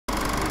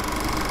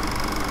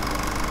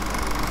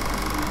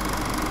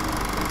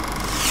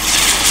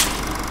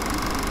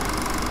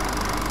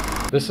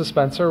This is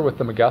Spencer with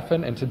The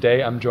MacGuffin, and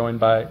today I'm joined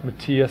by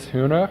Matthias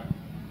Hoene.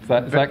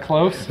 Is that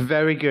close?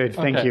 Very good,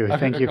 thank you.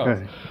 Thank you.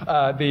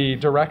 The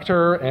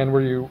director, and were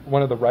you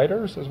one of the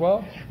writers as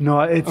well? No,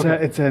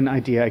 it's an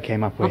idea I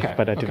came up with,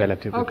 but I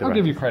developed it with the I'll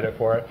give you credit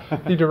for it.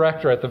 The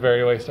director, at the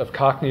very least, of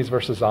Cockneys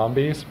versus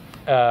Zombies,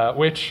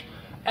 which,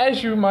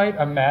 as you might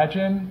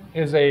imagine,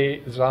 is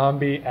a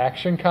zombie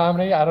action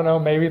comedy. I don't know,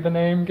 maybe the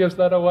name gives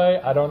that away.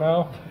 I don't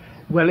know.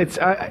 Well, it's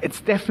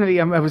definitely,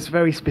 I was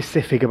very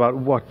specific about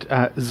what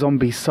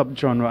zombie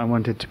subgenre I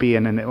wanted to be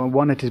in, and I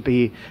wanted to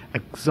be a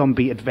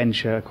zombie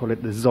adventure. I call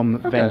it the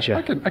Zom-venture.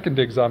 I can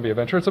dig zombie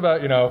adventure. It's about,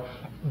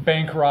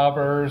 bank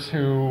robbers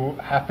who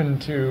happen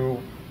to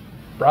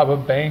rob a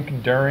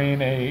bank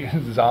during a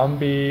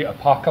zombie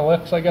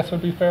apocalypse, I guess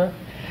would be fair.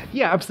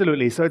 Yeah,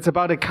 absolutely. So it's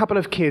about a couple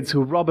of kids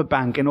who rob a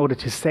bank in order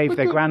to save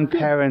their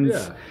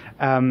grandparents'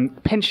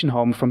 pension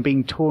home from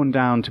being torn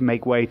down to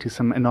make way to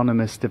some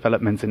anonymous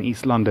developments in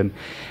East London.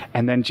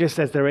 And then just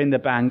as they're in the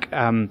bank,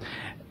 that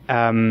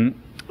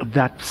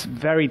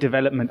very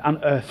development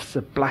unearths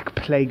a black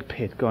plague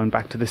pit going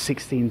back to the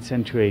 16th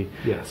century,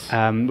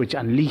 which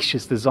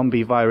unleashes the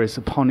zombie virus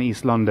upon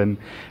East London.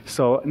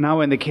 So now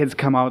when the kids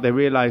come out, they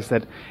realize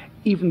that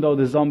even though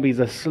the zombies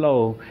are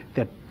slow,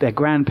 their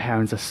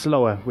grandparents are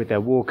slower with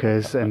their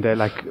walkers and their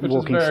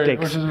walking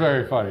sticks. Which is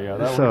very funny. Yeah,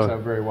 that works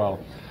out very well.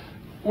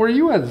 Were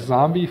you a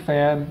zombie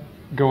fan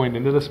going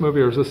into this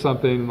movie, or is this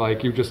something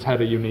like you just had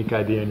a unique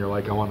idea and you're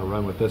like, I want to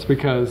run with this?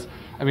 Because,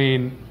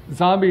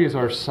 zombies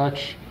are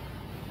such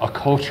a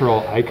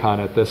cultural icon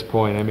at this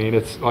point.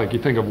 It's like you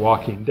think of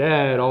Walking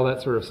Dead, all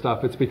that sort of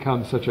stuff. It's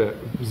become such a,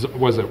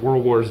 was it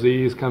World War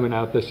Z's coming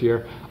out this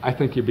year? I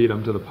think you beat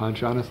them to the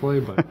punch, honestly.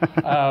 But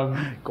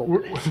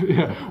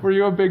were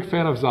you a big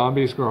fan of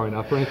zombies growing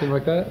up or anything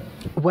like that?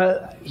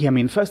 Well, yeah,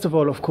 first of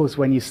all, of course,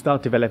 when you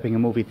start developing a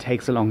movie, it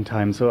takes a long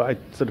time. So I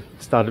sort of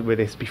started with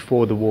this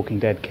before The Walking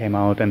Dead came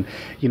out. And,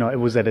 it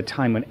was at a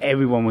time when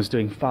everyone was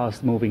doing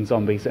fast-moving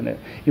zombies. And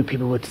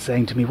people were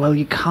saying to me, well,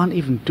 you can't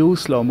even do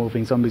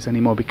slow-moving zombies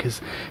anymore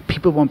because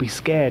people won't be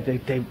scared.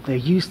 They're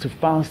used to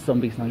fast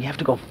zombies now. You have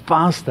to go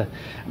faster.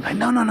 I'm like,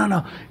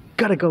 no.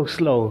 Gotta go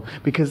slow.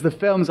 Because the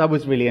films I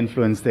was really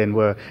influenced in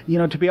were,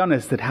 to be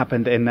honest, it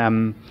happened in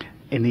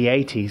the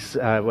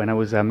 80s when I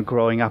was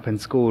growing up in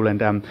school,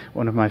 and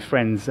one of my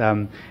friends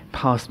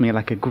passed me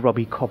like a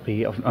grubby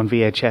copy on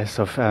VHS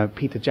of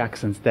Peter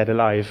Jackson's Dead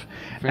Alive.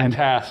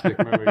 Fantastic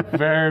movie.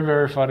 Very,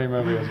 very funny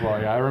movie as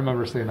well. Yeah, I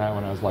remember seeing that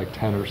when I was like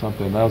 10 or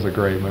something. That was a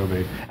great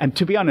movie. And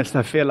to be honest,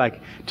 I feel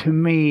like, to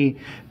me,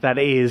 that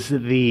is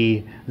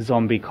the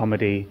zombie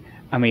comedy.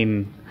 I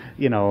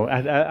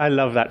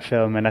love that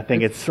film, and I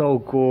think it's so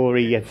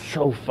gory, it's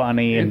so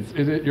funny.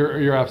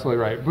 You're absolutely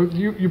right. But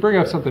you bring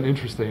up something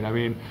interesting.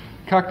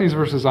 Cockneys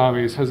versus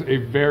Zombies has a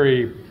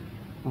very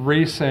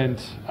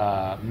recent,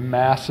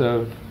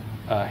 massive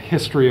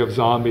history of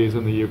zombies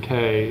in the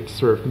UK to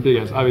sort of compete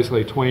against.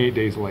 Obviously, 28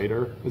 Days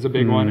Later is a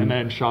big one, and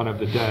then Shaun of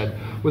the Dead.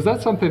 Was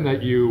that something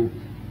that you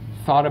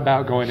thought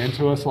about going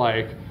into us?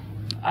 Like,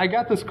 I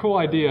got this cool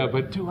idea,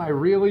 but do I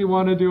really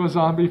want to do a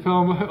zombie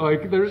film?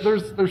 Like,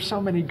 there's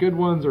so many good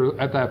ones. Or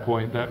at that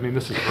point,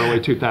 this is early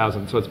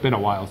 2000, so it's been a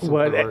while since.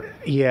 Well,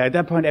 at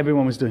that point,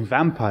 everyone was doing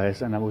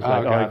vampires, and I was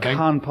like, I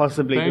can't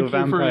possibly do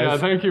vampires.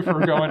 Thank you for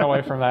going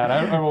away from that.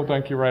 I will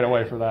thank you right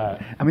away for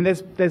that.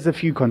 There's a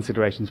few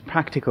considerations.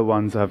 Practical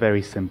ones are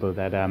very simple.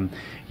 That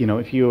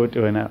if you're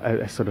doing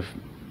a sort of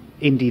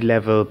indie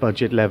level,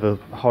 budget level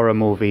horror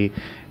movie,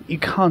 you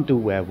can't do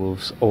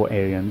werewolves or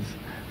aliens.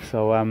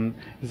 So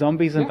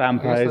zombies and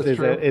vampires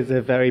is a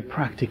very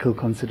practical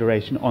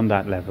consideration on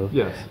that level.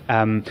 Yes.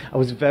 I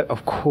was,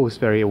 of course,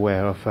 very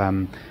aware of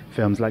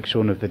films like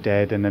Shaun of the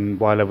Dead, and then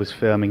while I was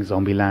filming,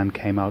 Zombieland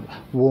came out.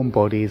 Warm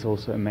Body is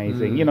also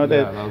amazing.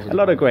 There are a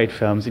lot of great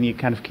films, and you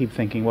kind of keep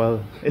thinking,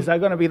 well, is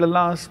that going to be the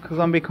last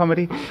zombie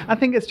comedy? I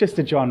think it's just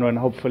a genre, and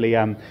hopefully,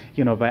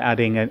 by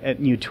adding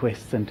new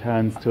twists and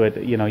turns to it,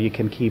 you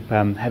can keep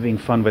having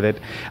fun with it.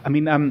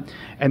 And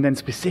then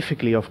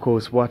specifically, of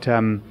course, what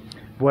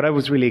I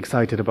was really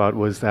excited about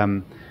was,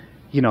 Shaun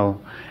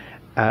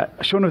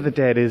of the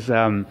Dead is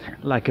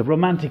like a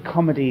romantic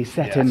comedy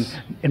set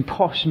in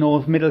posh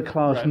middle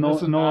class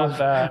North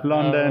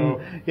London,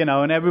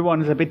 and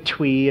everyone is a bit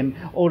twee and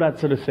all that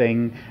sort of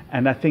thing.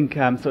 And I think,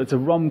 so it's a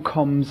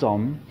rom-com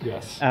zom.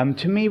 Yes.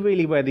 To me,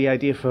 really, where the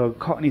idea for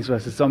Cockneys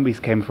versus Zombies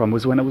came from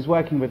was when I was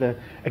working with a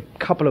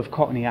couple of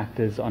Cockney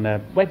actors on a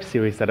web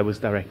series that I was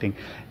directing.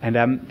 And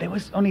there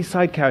was only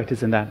side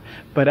characters in that.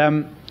 But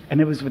and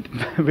it was with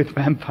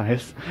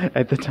vampires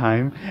at the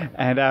time,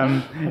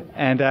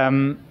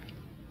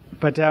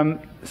 but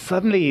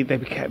suddenly they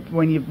became,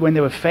 when they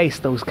were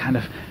faced those kind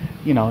of,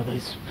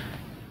 those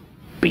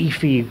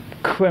beefy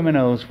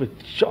criminals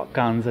with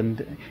shotguns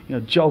and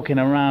joking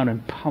around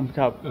and pumped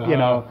up,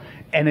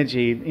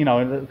 energy,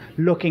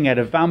 looking at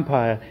a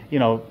vampire,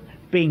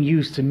 being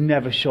used to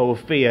never show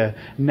fear,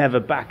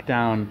 never back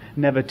down,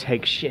 never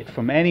take shit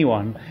from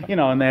anyone,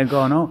 and they're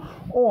going, oh,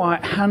 all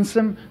right,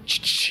 handsome.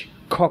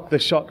 Cock the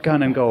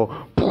shotgun and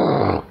go,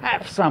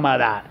 have some of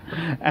that.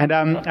 And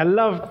I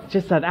loved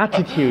just that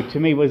attitude.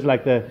 To me, was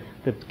like the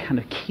the kind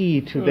of key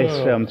to this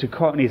film, to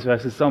Cockneys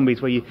versus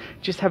Zombies, where you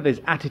just have this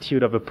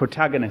attitude of a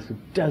protagonist who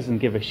doesn't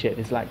give a shit.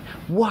 It's like,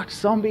 what,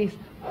 zombies?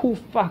 Who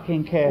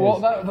fucking cares? Well,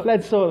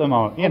 let's sort them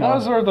out. You know. That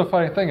was sort of the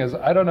funny thing is,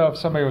 I don't know if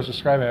somebody was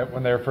describing it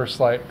when they were first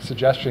like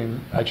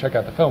suggesting I check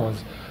out the film,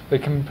 was they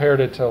compared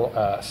it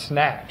to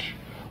Snatch,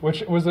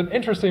 which was an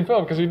interesting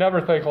film because you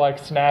never think like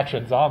Snatch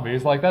and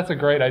zombies. Like that's a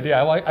great idea.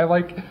 I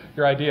like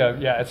your idea.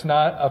 Yeah, it's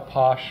not a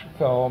posh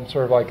film,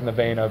 sort of like in the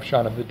vein of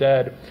Shaun of the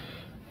Dead.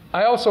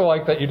 I also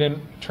like that you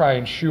didn't try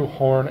and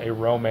shoehorn a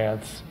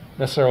romance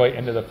necessarily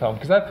into the film,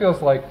 because that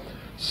feels like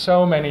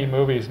so many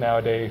movies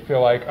nowadays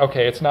feel like,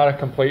 okay, it's not a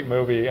complete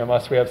movie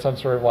unless we have some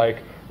sort of like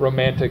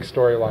romantic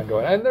storyline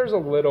going. And there's a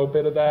little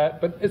bit of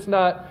that, but it's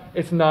not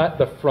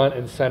the front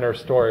and center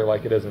story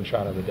like it is in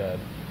Shaun of the Dead.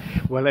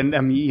 Well,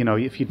 and you know,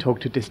 if you talk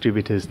to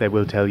distributors, they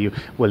will tell you,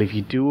 well, if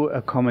you do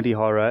a comedy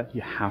horror,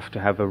 you have to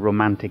have a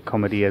romantic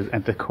comedy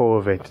at the core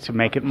of it to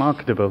make it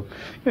marketable.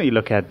 You know, you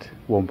look at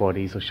Warm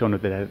Bodies or Shaun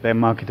of the Dead, they're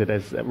marketed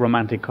as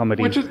romantic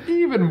comedies. Which is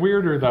even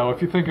weirder, though,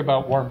 if you think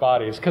about Warm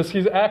Bodies, because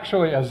he's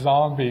actually a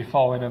zombie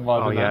falling in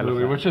love in that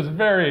movie, which is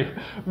very,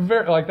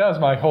 very, like, that was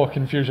my whole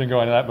confusion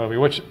going to that movie,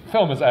 which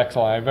film is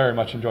excellent. I very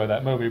much enjoy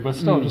that movie, but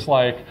still just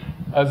like,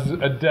 as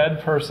a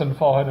dead person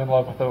falling in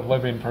love with a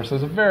living person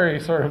is a very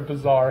sort of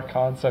bizarre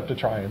concept to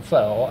try and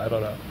sell. I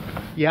don't know.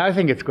 Yeah, I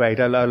think it's great.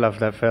 I love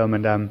that film,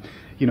 and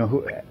you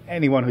know,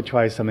 anyone who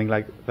tries something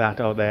like that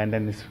out there and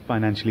then is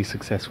financially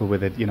successful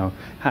with it, you know,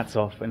 hats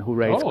off and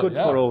hooray! It's good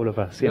for all of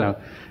us, you know.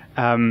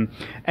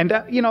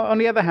 You know, on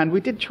the other hand, we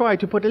did try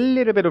to put a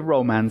little bit of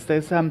romance.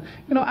 There's, you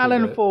know,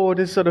 Alan Ford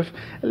is sort of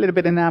a little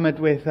bit enamored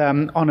with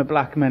Honor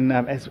Blackman,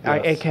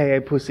 aka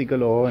Pussy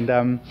Galore,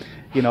 and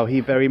you know, he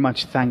very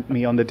much thanked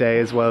me on the day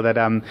as well that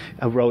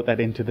I wrote that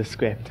into the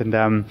script,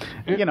 and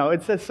you know,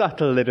 it's a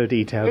subtle little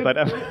detail, but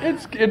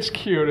it's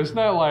cute. It's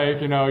not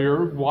like, you know,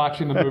 you're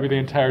watching the movie the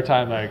entire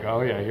time like,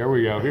 oh yeah, here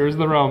we go, here's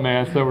the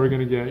romance that we're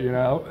gonna get, you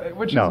know,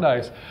 which is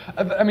nice.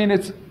 I mean,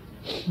 it's.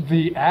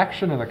 The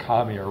action and the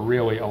comedy are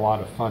really a lot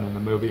of fun in the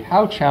movie.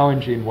 How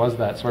challenging was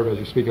that, sort of as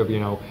you speak of,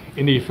 you know,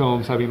 indie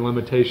films having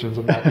limitations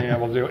of not being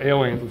able to do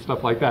aliens and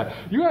stuff like that?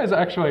 You guys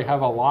actually have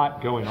a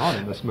lot going on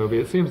in this movie.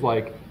 It seems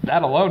like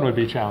that alone would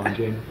be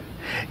challenging.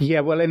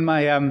 Yeah, well, in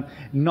my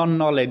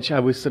non-knowledge, I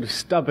was sort of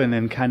stubborn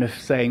and kind of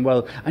saying,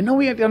 well, I know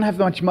we don't have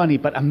much money,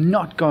 but I'm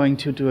not going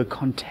to do a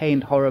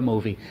contained horror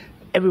movie.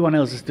 Everyone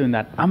else is doing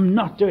that. I'm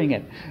not doing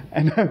it.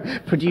 And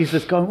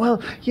producers going,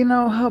 well, you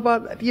know, how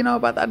about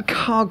that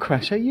car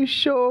crash? Are you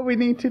sure we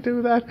need to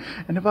do that?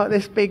 And about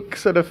this big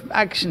sort of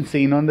action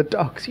scene on the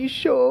docks? You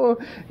sure?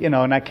 You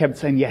know, and I kept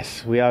saying,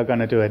 yes, we are going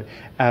to do it.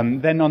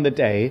 Then on the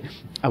day,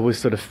 I was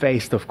sort of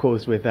faced, of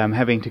course, with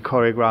having to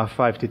choreograph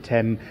 5 to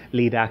 10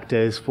 lead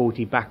actors,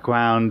 40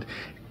 background,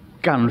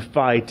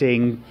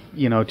 gunfighting,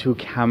 you know, 2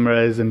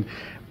 cameras, and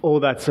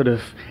all that sort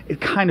of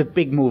kind of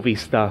big movie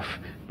stuff.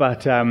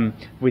 But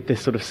with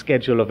this sort of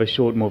schedule of a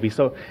short movie.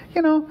 So,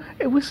 you know,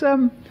 it was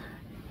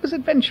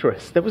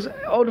adventurous. There was,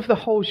 out of the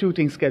whole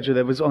shooting schedule,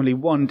 there was only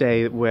one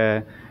day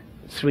where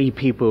 3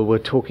 people were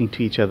talking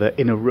to each other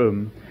in a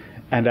room.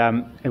 And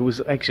it was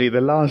actually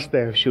the last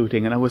day of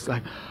shooting, and I was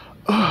like,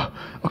 oh,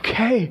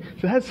 okay,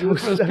 that's a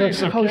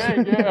piece of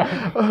cake,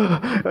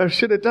 yeah. I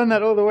should have done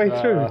that all the way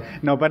through.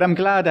 No, but I'm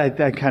glad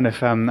I kind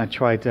of I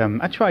tried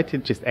to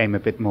just aim a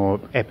bit more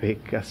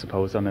epic, I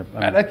suppose. And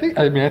I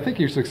think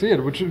you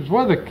succeeded, which is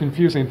one of the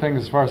confusing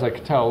things as far as I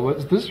could tell.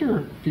 Is this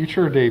your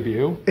feature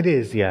debut? It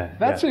is, yeah.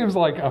 That seems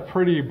like a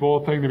pretty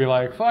bold thing to be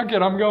like, fuck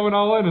it, I'm going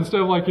all in,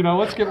 instead of like, you know,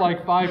 let's get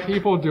like 5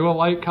 people, do a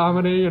light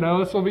comedy, you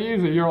know, this will be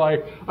easy. You're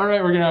like, all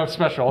right, we're gonna have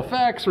special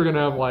effects, we're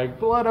gonna have like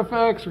blood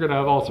effects, we're gonna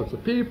have all sorts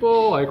of people.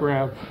 Like we're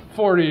gonna have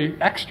 40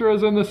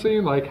 extras in the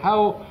scene. Like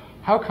how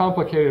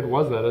complicated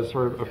was that as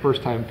sort of a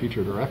first-time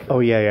feature director? Oh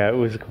yeah, it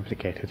was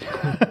complicated.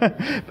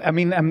 I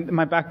mean,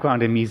 my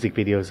background in music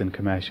videos and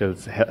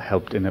commercials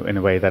helped in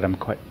a way that I'm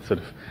quite sort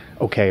of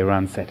okay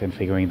around set and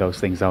figuring those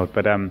things out.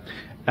 But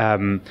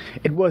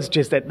it was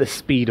just at the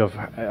speed of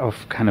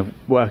kind of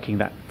working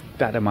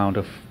that amount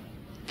of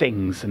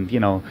things, and you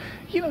know,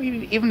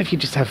 even if you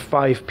just have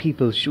 5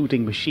 people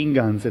shooting machine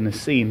guns in a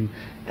scene,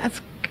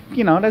 that's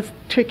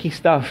tricky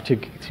stuff to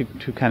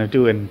kind of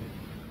do in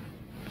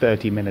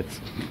 30 minutes.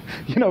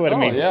 You know what I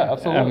mean? Yeah,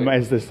 absolutely.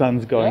 As the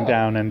sun's going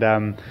down, and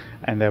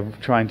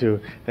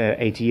they're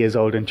 80 years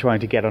old and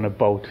trying to get on a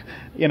boat.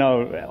 You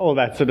know, all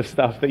that sort of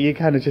stuff that you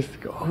kind of just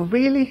go, oh,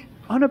 really?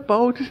 On a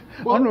boat?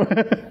 Well,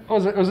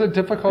 was it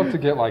difficult to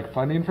get like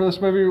funding for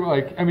this movie?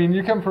 Like, I mean,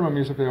 you come from a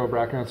music video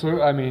background,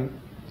 so I mean,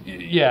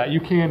 yeah,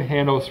 you can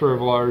handle sort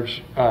of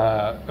large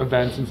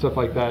events and stuff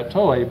like that,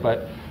 totally,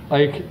 but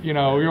like, you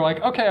know, you're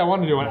like, okay, I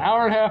want to do an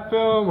hour-and-a-half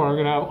film, or I'm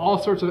going to have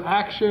all sorts of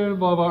action,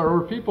 blah, blah,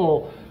 or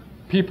people,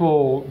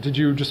 did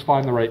you just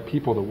find the right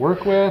people to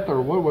work with,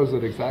 or what was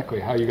it exactly,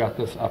 how you got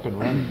this up and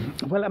running?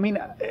 Well, I mean,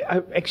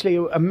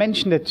 I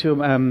mentioned it to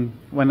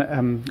when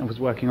I was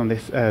working on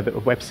this the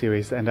web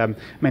series, and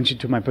mentioned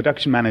to my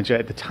production manager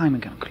at the time,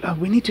 and going, oh,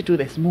 we need to do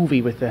this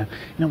movie with the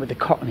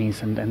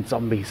Cockneys and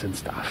zombies and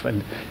stuff,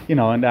 and you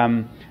know,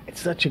 and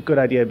it's such a good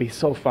idea, it'd be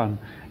so fun.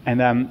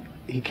 And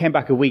he came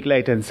back a week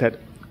later and said,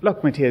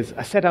 "Look, Matthias,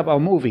 I set up our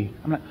movie."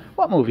 I'm like,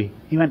 "What movie?"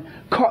 He went,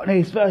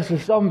 "Cockneys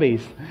versus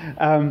zombies."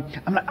 I'm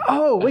like,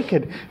 "Oh,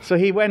 wicked!" So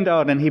he went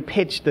out and he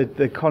pitched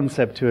the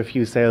concept to a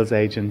few sales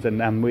agents,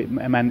 and we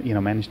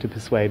managed to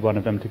persuade one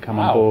of them to come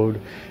on board.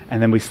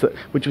 And then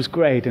which was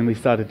great, and we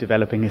started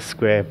developing a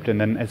script.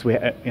 And then as we,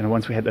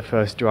 once we had the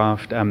first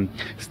draft,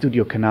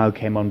 Studio Canal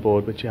came on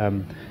board, which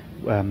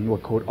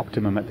were called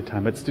Optimum at the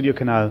time. But Studio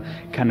Canal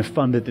kind of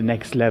funded the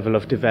next level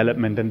of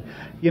development, and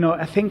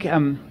I think.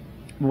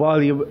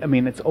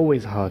 It's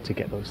always hard to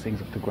get those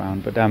things off the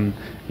ground, but and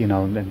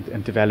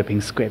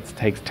developing scripts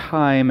takes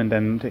time, and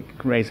then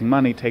raising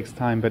money takes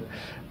time. But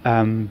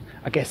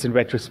I guess in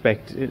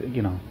retrospect,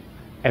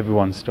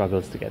 everyone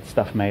struggles to get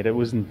stuff made.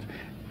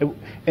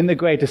 In the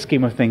greater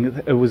scheme of things,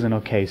 it was an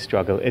okay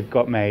struggle. It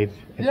got made.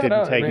 It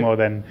didn't take more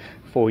than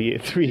 3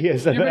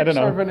 years. I don't know.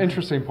 Sort of an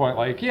interesting point.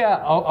 Like,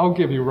 I'll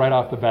give you right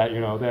off the bat.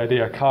 The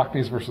idea of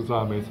Cockneys versus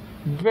zombies.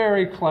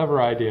 Very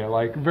clever idea.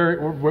 Like, very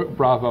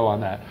bravo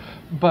on that.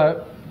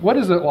 But what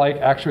is it like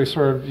actually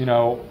sort of,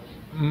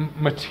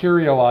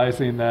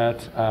 materializing that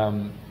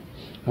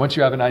once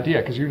you have an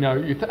idea? Because,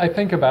 I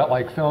think about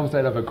like films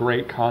that have a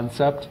great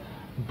concept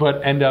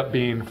but end up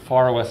being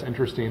far less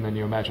interesting than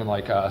you imagine,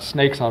 like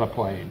Snakes on a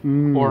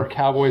Plane or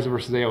Cowboys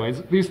versus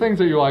Aliens. These things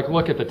that you like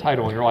look at the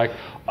title and you're like,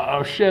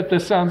 oh shit,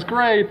 this sounds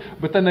great.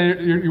 But then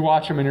you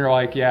watch them and you're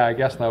like, yeah, I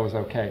guess that was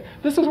okay.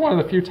 This is one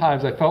of the few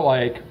times I felt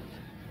like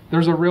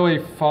there's a really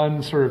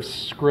fun sort of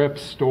script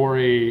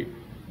story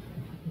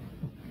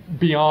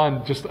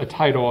beyond just a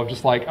title of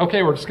just like,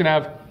 okay, we're just going to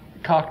have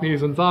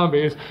Cockneys and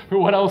zombies.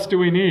 What else do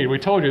we need? We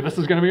told you this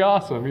is going to be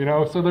awesome,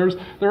 So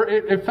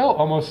it felt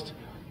almost,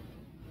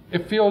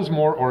 it feels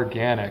more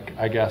organic,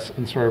 I guess,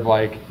 and sort of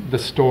like the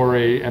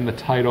story and the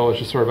title is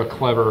just sort of a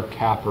clever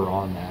capper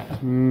on that.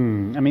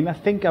 I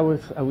think I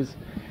was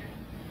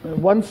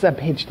once I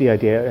pitched the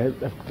idea, I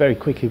very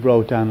quickly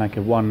wrote down like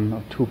a 1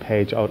 or 2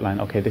 page outline.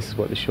 Okay, this is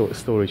what the short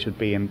story should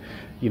be, and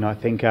I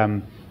think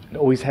I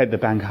always had the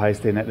bank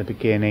heist in at the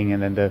beginning,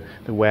 and then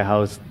the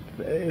warehouse.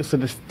 So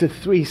the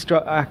 3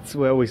 acts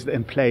were always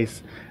in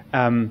place,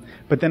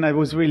 but then I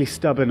was really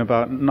stubborn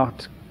about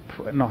not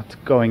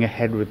going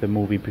ahead with the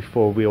movie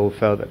before we all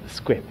felt that the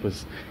script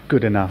was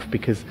good enough,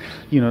 because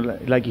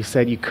like you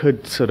said, you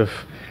could sort of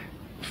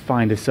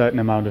find a certain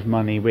amount of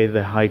money with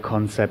a high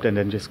concept and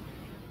then just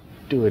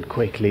do it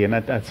quickly, and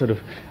I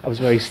was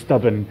very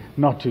stubborn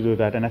not to do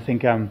that. And I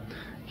think I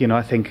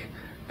think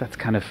that's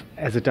kind of,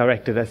 as a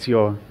director, that's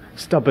your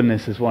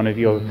stubbornness is one of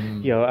your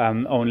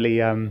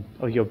only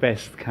or your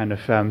best kind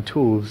of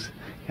tools.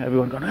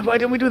 Everyone going, why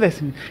don't we do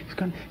this? And he's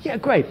going, yeah,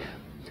 great,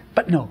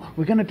 but no,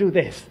 we're going to do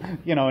this.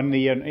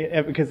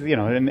 Because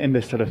in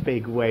this sort of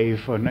big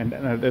wave and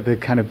the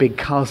kind of big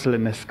castle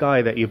in the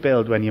sky that you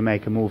build when you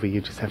make a movie, you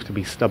just have to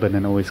be stubborn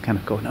and always kind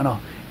of go, no,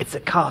 it's a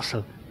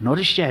castle, not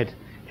a shed.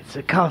 It's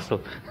a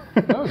castle.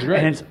 That was great.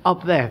 And it's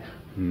up there,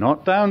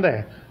 not down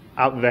there,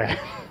 up there.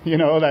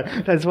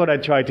 That's what I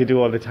try to do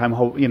all the time,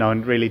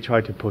 and really try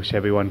to push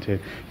everyone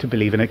to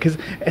believe in it. Because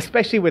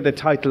especially with a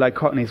title like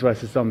Cockneys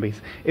versus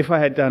Zombies, if I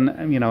had done,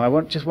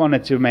 I just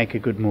wanted to make a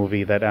good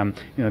movie that,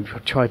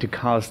 try to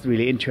cast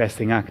really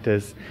interesting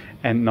actors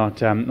and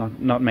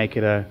not make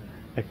it a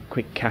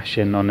quick cash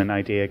in on an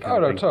idea.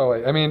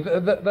 Totally. I mean,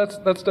 that's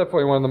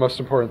definitely one of the most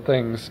important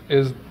things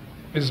is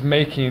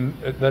making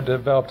the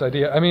developed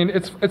idea. I mean,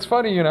 it's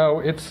funny,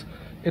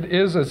 it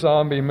is a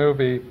zombie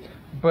movie,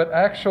 but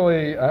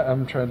actually,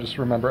 I'm trying to just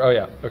remember. Oh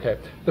yeah, okay.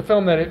 The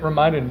film that it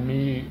reminded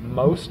me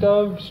most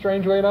of,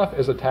 strangely enough,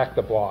 is Attack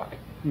the Block.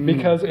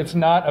 Because it's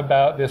not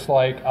about this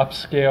like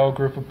upscale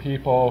group of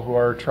people who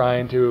are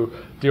trying to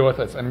deal with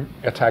this, and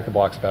Attack the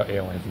Block's about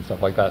aliens and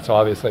stuff like that. So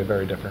obviously a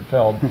very different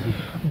film.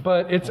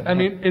 But I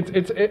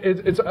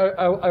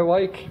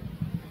like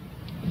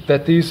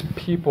that these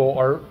people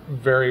are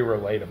very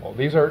relatable.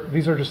 These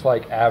are just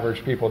like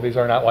average people. These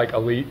are not like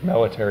elite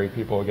military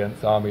people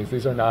against zombies.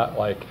 These are not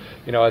like,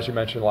 as you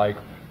mentioned, like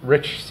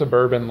rich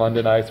suburban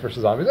Londonites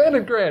versus zombies.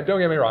 And Grant, don't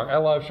get me wrong, I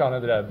love Shaun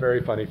of the Dead,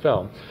 very funny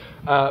film.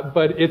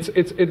 But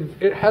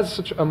it has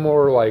such a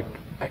more like,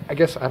 I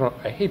guess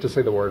I hate to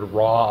say the word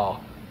raw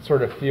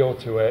sort of feel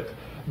to it,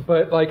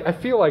 but like I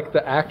feel like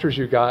the actors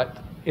you got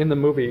in the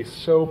movie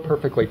so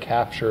perfectly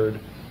captured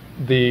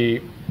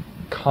the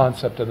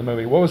concept of the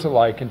movie. What was it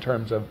like in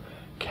terms of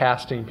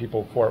casting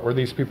people for it? Were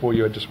these people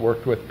you had just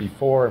worked with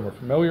before and were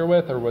familiar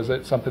with, or was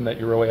it something that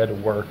you really had to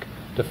work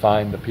to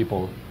find the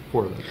people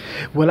for this?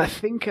 Well, I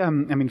think,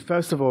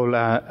 first of all,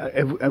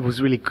 it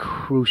was really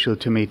crucial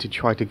to me to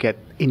try to get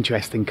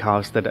interesting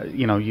cast that,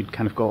 you'd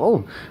kind of go,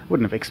 oh,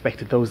 wouldn't have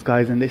expected those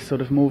guys in this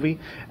sort of movie.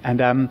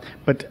 And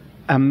but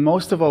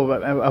most of all,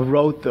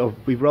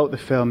 we wrote the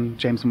film,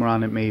 James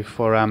Moran and me,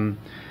 for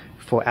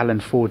Alan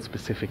Ford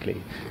specifically.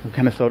 We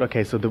kind of thought,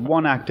 okay, so the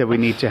one actor we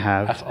need to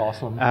have. That's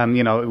awesome.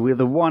 We're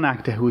the one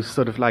actor who's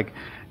sort of like,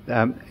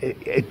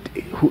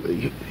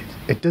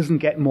 it doesn't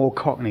get more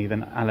Cockney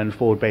than Alan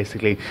Ford,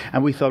 basically.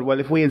 And we thought, well,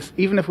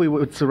 even if we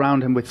would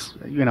surround him with,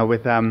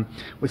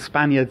 with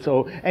Spaniards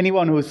or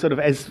anyone who was sort of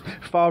as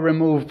far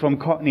removed from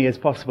Cockney as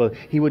possible,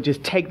 he would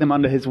just take them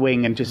under his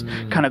wing and just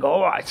kind of go,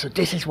 all right, so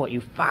this is what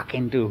you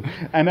fucking do,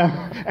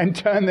 and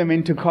turn them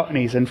into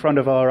Cockneys in front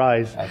of our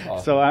eyes. That's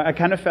awesome. So I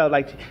kind of felt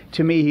like,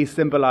 to me, he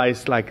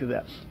symbolized like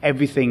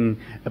everything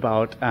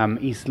about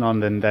East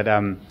London that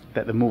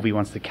the movie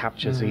wants to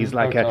capture. So he's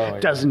like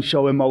doesn't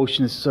show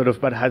emotions, sort of,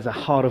 but has a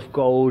heart of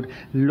gold,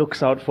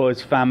 looks out for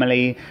his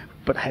family,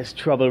 but has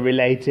trouble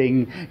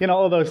relating,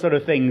 all those sort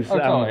of things.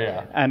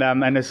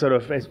 And is sort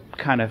of is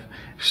kind of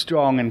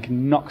strong and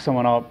can knock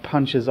someone out,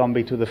 punch a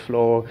zombie to the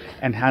floor,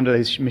 and handle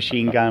his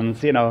machine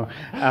guns.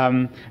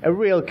 A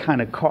real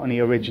kind of Cockney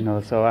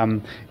original.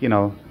 So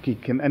he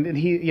can, and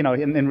he,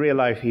 in real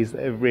life, he's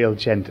a real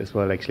gent as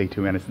well. Actually,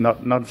 to me, and it's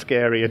not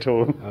scary at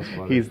all. That's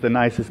funny. He's the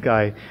nicest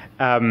guy.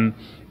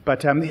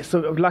 But so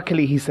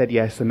luckily he said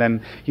yes, and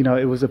then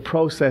it was a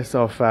process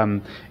of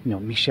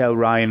Michelle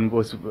Ryan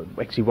was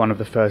actually one of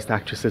the first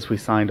actresses we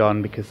signed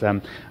on, because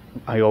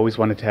I always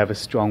wanted to have a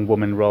strong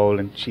woman role,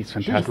 and she's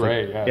fantastic. She's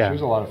great. Yeah, she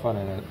was a lot of fun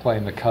in it,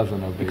 playing the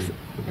cousin of the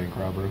bank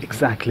robbers.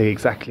 Exactly.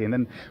 And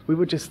then we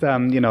were just I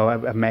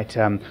met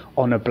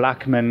Honor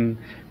Blackman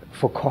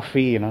for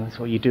coffee. That's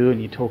what you do, and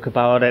you talk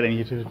about it, and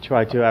you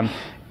try to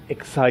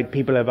excite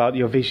people about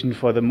your vision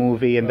for the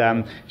movie,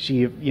 and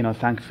she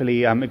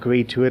thankfully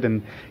agreed to it,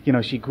 and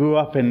she grew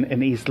up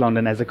in East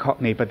London as a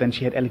Cockney, but then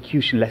she had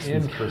elocution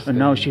lessons, and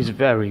now she's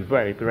very,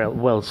 very, very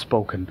well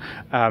spoken.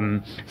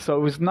 So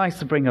it was nice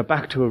to bring her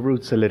back to her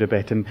roots a little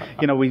bit, and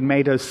we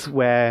made her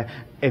swear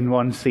in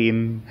one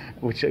scene,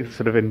 which is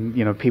sort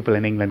of people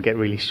in England get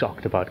really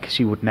shocked about, because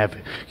she would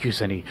never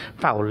use any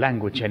foul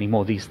language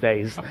anymore these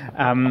days.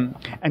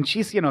 And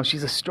she's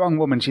a strong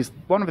woman. She's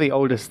one of the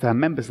oldest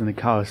members in the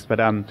cast,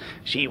 but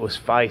she was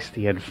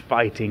feisty and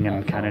fighting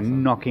and kind of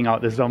knocking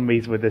out the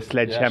zombies with the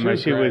sledgehammer.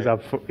 She was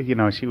up for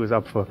she was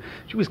up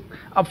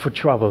for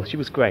trouble. She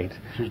was great.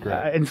 She was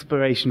great.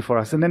 Inspiration for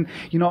us. And then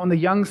on the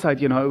young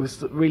side, it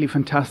was really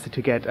fantastic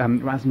to get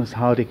Rasmus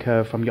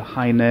Hardiker from Your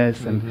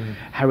Highness, and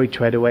Harry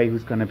Treadaway,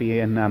 who's going to be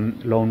in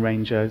Lone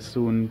Ranger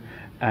soon,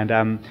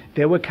 and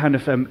they were kind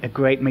of a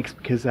great mix,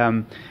 because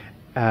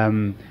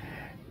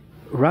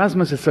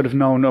Rasmus is sort of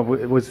known,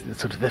 was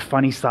sort of the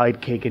funny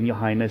sidekick in Your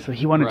Highness, so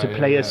he wanted to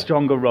play a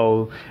stronger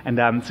role,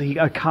 and so he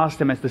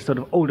cast him as the sort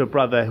of older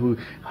brother who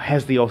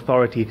has the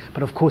authority,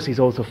 but of course he's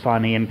also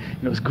funny, and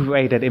was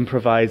great at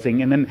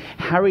improvising. And then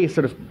Harry has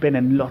sort of been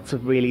in lots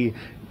of really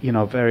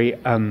very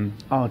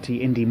arty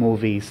indie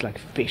movies like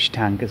Fish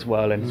Tank as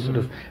well, and sort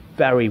of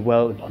very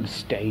well on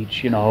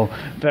stage,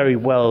 very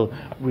well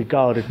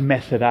regarded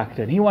method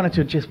actor. And he wanted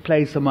to just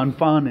play someone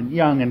fun and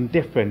young and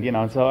different,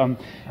 so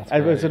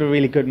it was sort of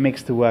really good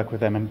mix to work with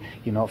them.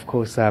 And of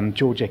course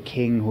Georgia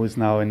King, who's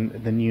now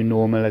in The New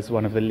Normal as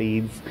one of the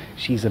leads,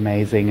 she's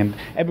amazing, and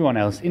everyone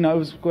else, it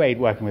was great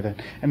working with her.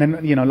 And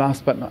then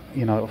last but not,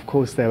 of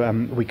course there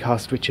we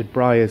cast Richard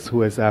Bryars,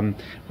 who is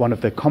one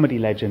of the comedy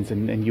legends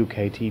in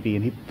UK TV,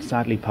 and he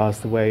sadly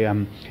passed away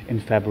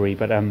in February,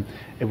 but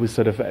it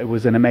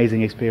was an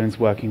amazing experience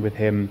working with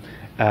him,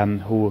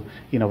 who,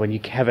 when you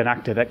have an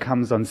actor that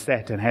comes on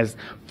set and has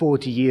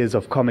 40 years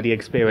of comedy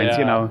experience,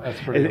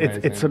 that's pretty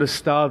amazing. It sort of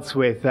starts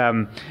with,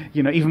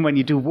 even when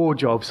you do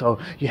wardrobe, so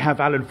you have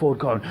Alan Ford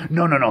going,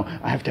 no,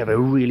 I have to have a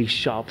really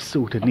sharp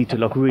suit, I need to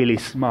look really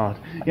smart.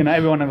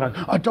 Everyone is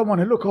like, I don't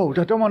want to look old,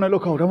 I want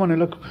to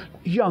look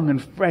young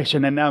and fresh.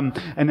 And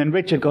then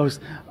Richard goes,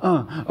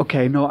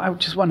 okay, no, I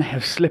just want to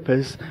have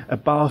slippers, a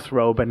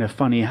bathrobe, and a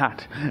funny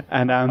hat.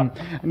 And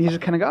you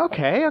just kind of go,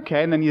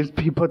 okay. And then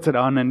he puts it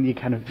on, and you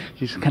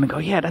just kind of go,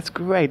 yeah, that's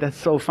great, that's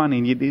so funny.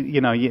 And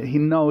he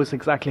knows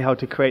exactly how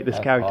to create this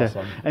character.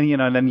 Awesome.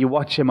 And then you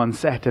watch him on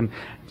set, and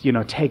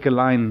take a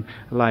line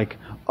like,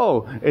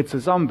 oh, it's a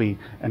zombie,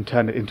 and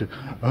turn it into,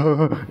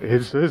 oh,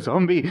 it's a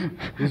zombie.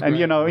 And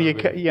you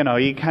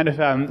kind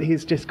of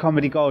he's just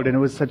comedy gold, and it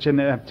was such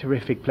a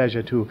terrific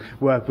pleasure to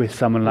work with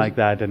someone like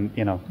that. And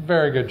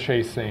very good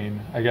chase scene,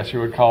 I guess you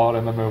would call it,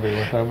 in the movie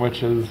with him,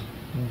 which is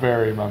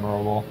very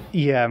memorable.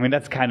 Yeah, I mean,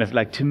 that's kind of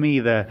like, to me,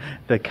 the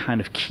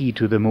kind of key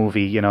to the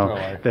movie.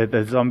 Totally.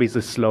 The zombies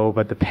are slow,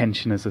 but the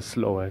pensioners are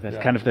slower. That's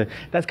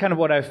kind of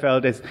what I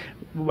felt is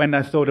when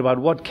I thought about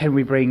what can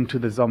we bring to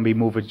the zombie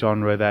movie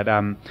genre that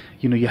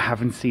you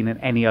haven't seen in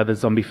any other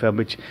zombie film.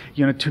 Which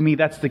to me,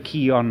 that's the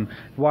key on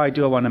why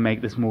do I want to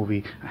make this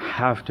movie. I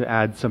have to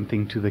add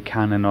something to the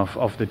canon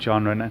of the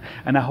genre,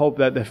 and I hope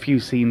that the few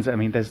scenes. I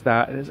mean, there's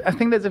that. I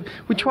think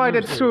we tried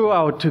it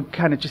throughout to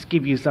kind of just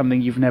give you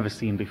something you've never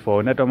seen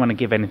before. And I don't want to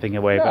give anything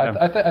away. Yeah,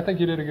 but I think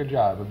you did a good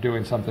job of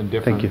doing something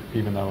different,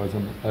 even though it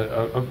isn't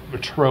a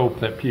trope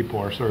that people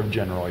are sort of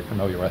generally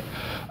familiar with.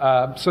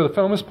 So the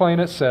film is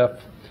playing at SIFF.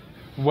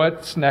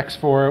 What's next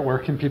for it? Where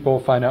can people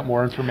find out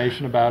more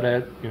information about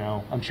it?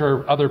 I'm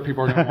sure other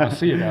people are going to want to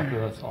see it after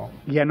that's all.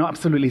 Yeah, no,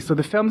 absolutely. So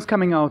the film's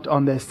coming out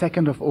on the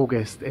 2nd of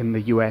August in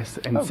the US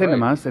in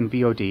cinemas and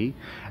VOD,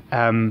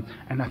 and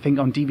I think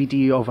on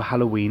DVD over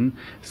Halloween.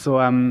 So,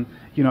 awesome.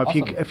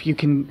 If you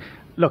can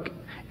look.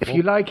 If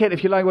you like it,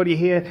 if you like what you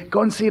hear,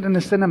 go and see it in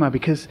the cinema,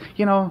 because,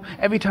 you know,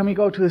 every time you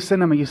go to a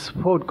cinema, you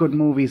support good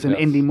movies and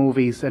indie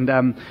movies.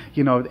 And,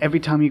 you know, every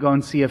time you go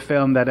and see a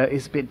film that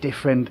is a bit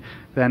different,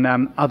 then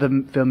other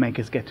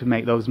filmmakers get to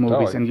make those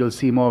movies, and you'll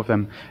see more of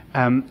them.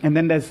 And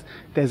then there's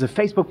a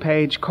Facebook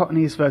page,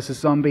 Cockneys versus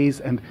Zombies,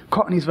 and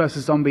Cockneys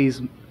versus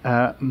Zombies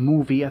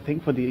movie, I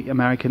think, for the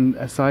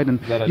American side.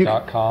 And is that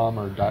a .com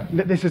or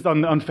This is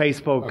on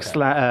Facebook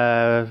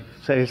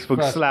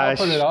Facebook slash.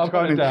 I'll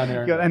put it down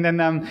here. And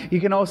then you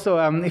can also,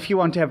 if you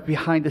want to have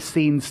behind the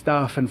scenes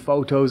stuff and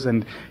photos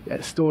and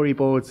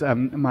storyboards,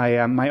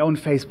 my own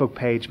Facebook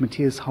page,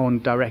 Matthias Hoene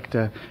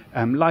Director,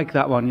 like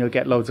that one, you'll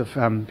get loads of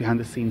behind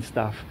the scenes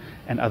stuff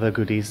and other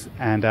goodies.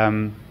 And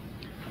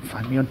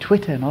find me on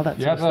Twitter and all that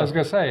sort of stuff. Yeah, I was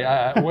going to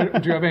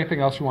say. Do you have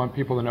anything else you want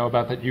people to know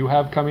about that you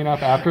have coming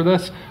up after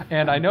this?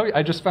 And I know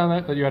I just found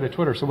out that you had a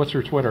Twitter. So what's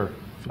your Twitter?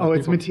 Oh,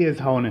 it's Matthias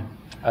Hoene.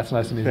 That's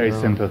nice and easy. Very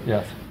simple.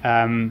 Yes.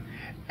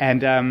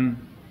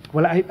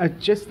 Well,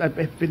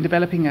 I've been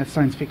developing a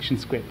science fiction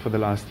script for the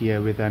last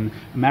year with an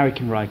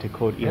American writer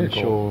called Ian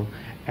Shaw,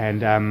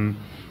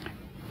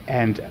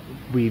 and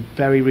we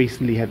very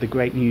recently had the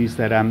great news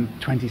that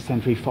 20th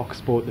Century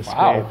Fox bought the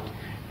script.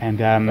 And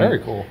very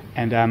cool.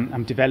 And I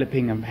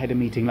had a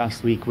meeting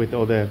last week with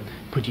all the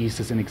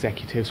producers and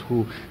executives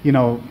who, you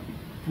know,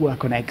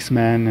 work on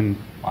X-Men and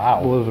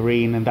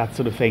Wolverine and that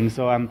sort of thing.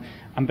 So I'm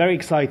very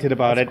excited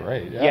about it.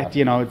 Great, yeah. Yet,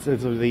 you know, it's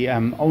the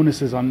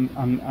onus is on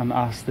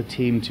us, the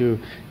team, to,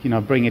 you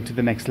know, bring it to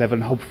the next level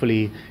and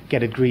hopefully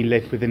get it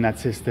greenlit within that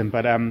system.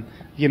 But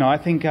you know, I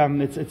think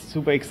it's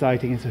super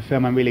exciting. It's a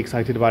film I'm really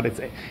excited about. It's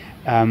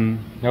no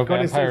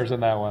vampires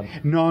in that one.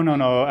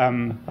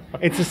 No.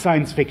 It's a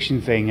science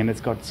fiction thing, and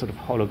it's got sort of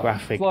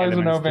holographic. As long as there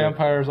are no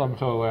vampires, I'm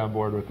totally on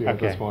board with you at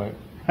this point.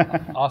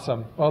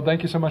 Awesome. Well,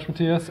 thank you so much,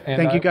 Matthias. And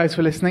thank you guys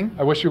for listening.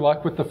 I wish you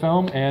luck with the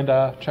film, and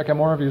check out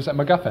more reviews at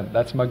MacGuffin.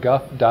 That's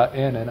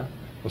MacGuff.in, and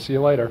we'll see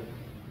you later.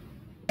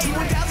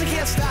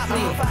 Can't stop me.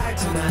 I'm on fire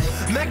tonight.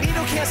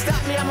 Magneto can't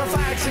stop me. I'm on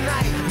fire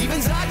tonight. Even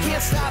Zod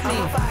can't stop me.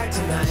 I'm on fire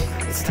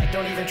tonight. It's tight,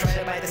 don't even try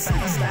to bite the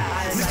side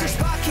style. Mr.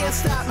 Spock can't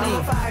stop me. I'm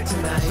on fire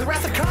tonight. The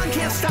Wrath of Khan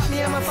can't stop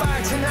me. I'm on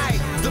fire tonight.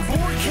 The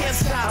Borg can't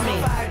stop me.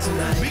 I'm on fire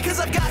tonight. Because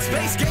I've got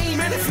space game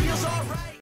and it feels alright.